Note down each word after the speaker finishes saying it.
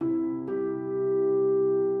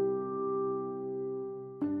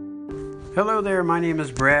Hello there, my name is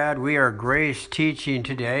Brad. We are Grace Teaching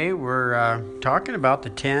today. We're talking about the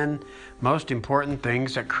 10 most important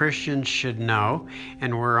things that Christians should know,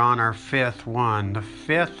 and we're on our fifth one. The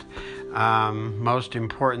fifth most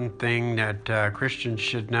important thing that Christians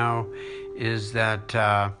should know is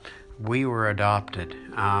that we were adopted,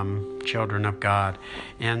 children of God.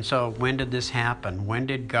 And so when did this happen? When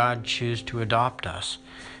did God choose to adopt us?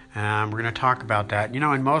 We're going to talk about that.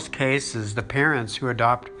 In most cases, the parents who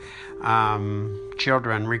adopt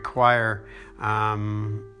children require,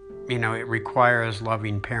 it requires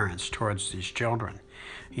loving parents towards these children.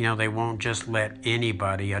 They won't just let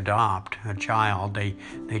anybody adopt a child. They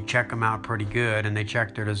check them out pretty good, and they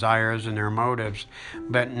check their desires and their motives.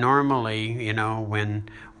 But normally,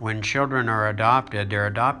 when children are adopted, they're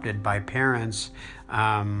adopted by parents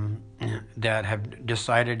that have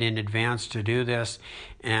decided in advance to do this,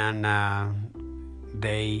 and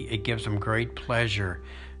it gives them great pleasure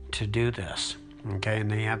to do this. Okay,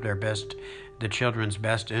 and they have the children's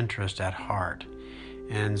best interest at heart.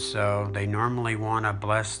 And so they normally want to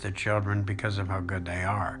bless the children because of how good they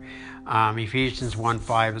are. Ephesians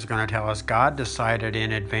 1:5 is going to tell us God decided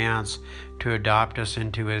in advance to adopt us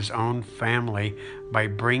into His own family by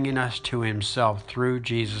bringing us to Himself through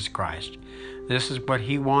Jesus Christ. This is what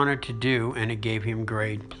He wanted to do, and it gave Him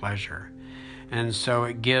great pleasure. And so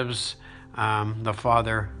it gives the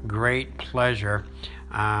Father great pleasure,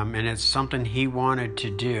 and it's something He wanted to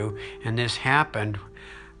do. And this happened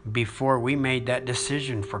before we made that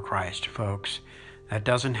decision for Christ, folks. That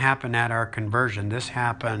doesn't happen at our conversion. This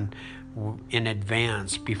happened in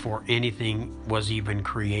advance, before anything was even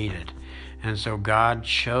created. And so God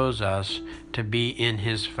chose us to be in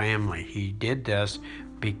His family. He did this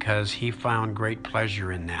because He found great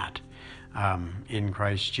pleasure in that, in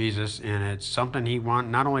Christ Jesus. And it's something He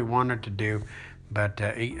not only wanted to do, but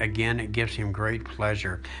again, it gives Him great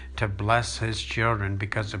pleasure to bless His children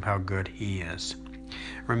because of how good He is.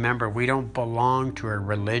 Remember, we don't belong to a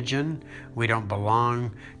religion. We don't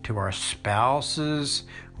belong to our spouses.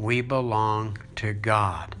 We belong to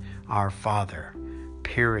God, our Father,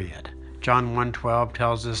 period. John 1:12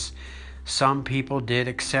 tells us some people did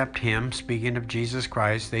accept Him. Speaking of Jesus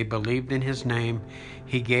Christ, they believed in His name.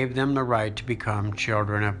 He gave them the right to become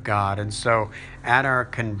children of God. And so at our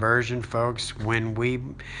conversion, folks, when we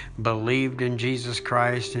believed in Jesus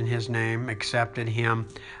Christ in His name, accepted Him,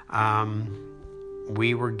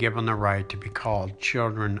 we were given the right to be called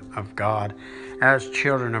children of God. As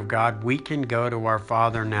children of God, we can go to our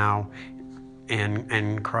Father now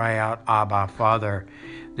and cry out, Abba, Father.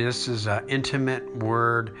 This is an intimate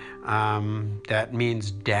word that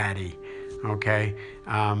means daddy, okay?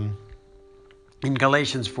 In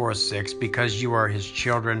Galatians 4:6, because you are His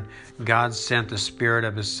children, God sent the Spirit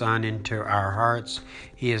of His Son into our hearts.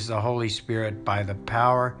 He is the Holy Spirit. By the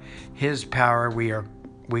power, His power,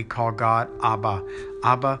 we call God Abba.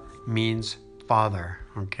 Abba means Father.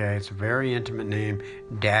 Okay, it's a very intimate name,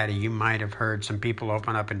 Daddy. You might have heard some people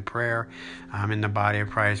open up in prayer in the body of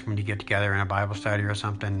Christ when you get together in a Bible study or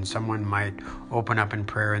something. And someone might open up in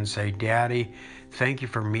prayer and say, Daddy, thank you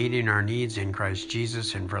for meeting our needs in Christ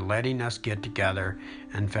Jesus and for letting us get together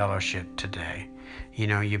and fellowship today.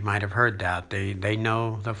 You might have heard that. They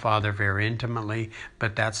know the Father very intimately,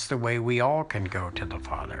 but that's the way we all can go to the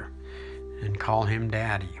Father and call Him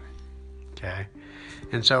Daddy. Okay?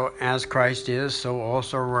 And so as Christ is, so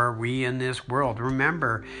also are we in this world.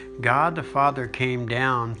 Remember, God the Father came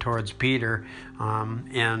down towards Peter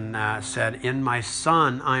and said, in my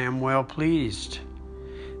Son I am well pleased.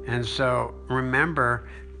 And so remember,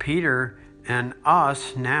 Peter and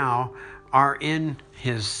us now are in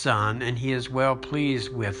His Son, and He is well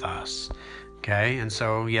pleased with us. Okay, and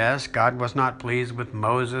so yes, God was not pleased with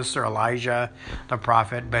Moses or Elijah, the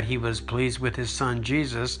prophet, but He was pleased with His Son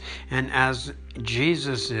Jesus. And as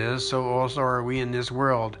Jesus is, so also are we in this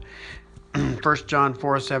world. 1 John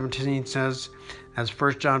 4:17 says, as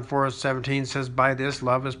 1 John 4:17 says, by this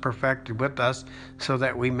love is perfected with us, so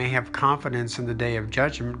that we may have confidence in the day of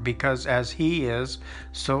judgment, because as He is,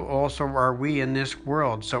 so also are we in this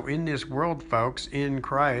world. So in this world, folks, in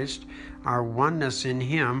Christ, our oneness in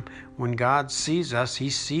Him, when God sees us, He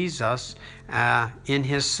sees us in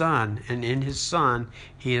His Son, and in His Son,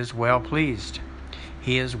 He is well pleased.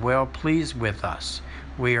 He is well pleased with us.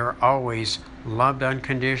 We are always loved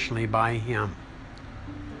unconditionally by Him.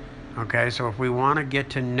 Okay, so if we want to get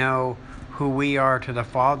to know who we are to the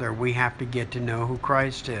Father, we have to get to know who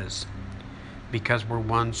Christ is, because we're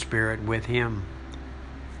one spirit with Him.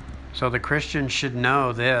 So the Christian should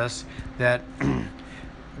know this, that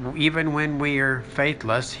even when we are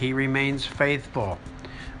faithless, He remains faithful.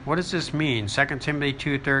 What does this mean? 2 Timothy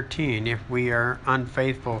 2:13, if we are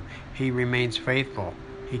unfaithful, he remains faithful.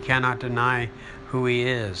 He cannot deny who he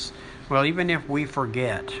is. Well, even if we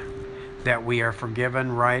forget that we are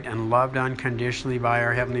forgiven, right, and loved unconditionally by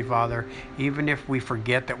our Heavenly Father, even if we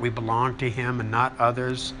forget that we belong to him and not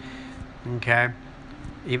others, okay,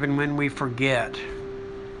 even when we forget,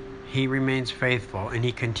 he remains faithful, and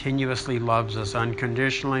he continuously loves us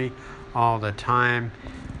unconditionally all the time.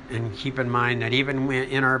 And keep in mind that even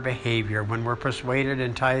in our behavior, when we're persuaded,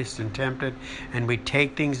 enticed, and tempted, and we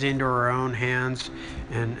take things into our own hands,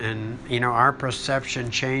 and our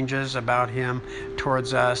perception changes about him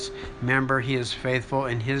towards us, remember, he is faithful,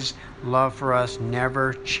 and his love for us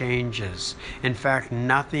never changes. In fact,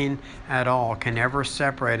 nothing at all can ever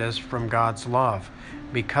separate us from God's love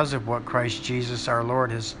because of what Christ Jesus our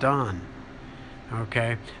Lord has done.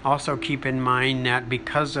 Okay? Also keep in mind that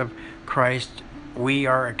because of Christ, we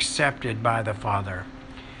are accepted by the Father.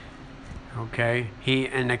 Okay?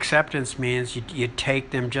 And acceptance means you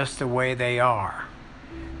take them just the way they are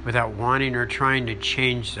without wanting or trying to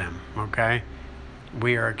change them. Okay?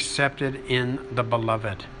 We are accepted in the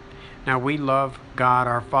Beloved. Now, we love God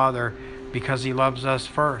our Father because he loves us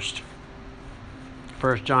first.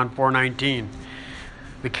 1 John 4:19.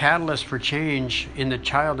 The catalyst for change in the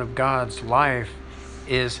child of God's life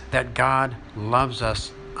is that God loves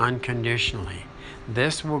us unconditionally.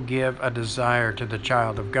 This will give a desire to the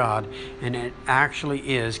child of God, and it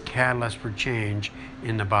actually is catalyst for change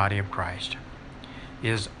in the body of Christ,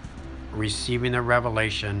 is receiving the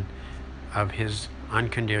revelation of his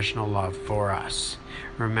unconditional love for us.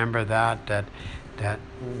 Remember that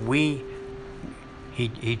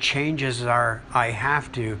he changes our I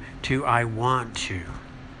have to I want to.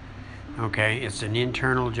 Okay, it's an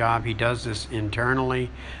internal job. He does this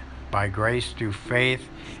internally by grace through faith.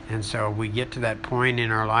 And so we get to that point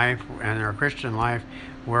in our life, in our Christian life,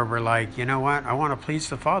 where we're like, you know what? I want to please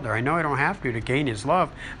the Father. I know I don't have to gain his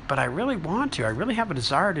love, but I really want to. I really have a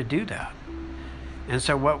desire to do that. And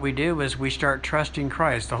so what we do is we start trusting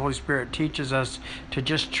Christ. The Holy Spirit teaches us to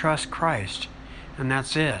just trust Christ. And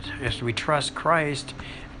that's it. As we trust Christ,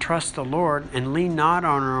 trust the Lord, and lean not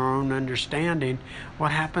on our own understanding,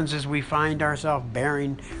 what happens is we find ourselves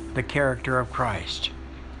bearing the character of Christ.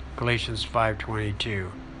 Galatians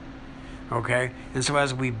 5:22. Okay? And so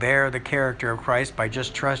as we bear the character of Christ by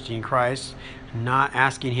just trusting Christ, not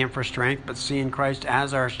asking him for strength, but seeing Christ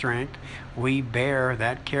as our strength, we bear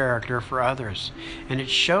that character for others. And it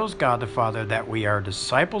shows God the Father that we are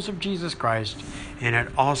disciples of Jesus Christ, and it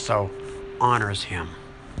also honors him.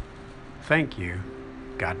 Thank you.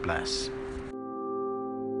 God bless.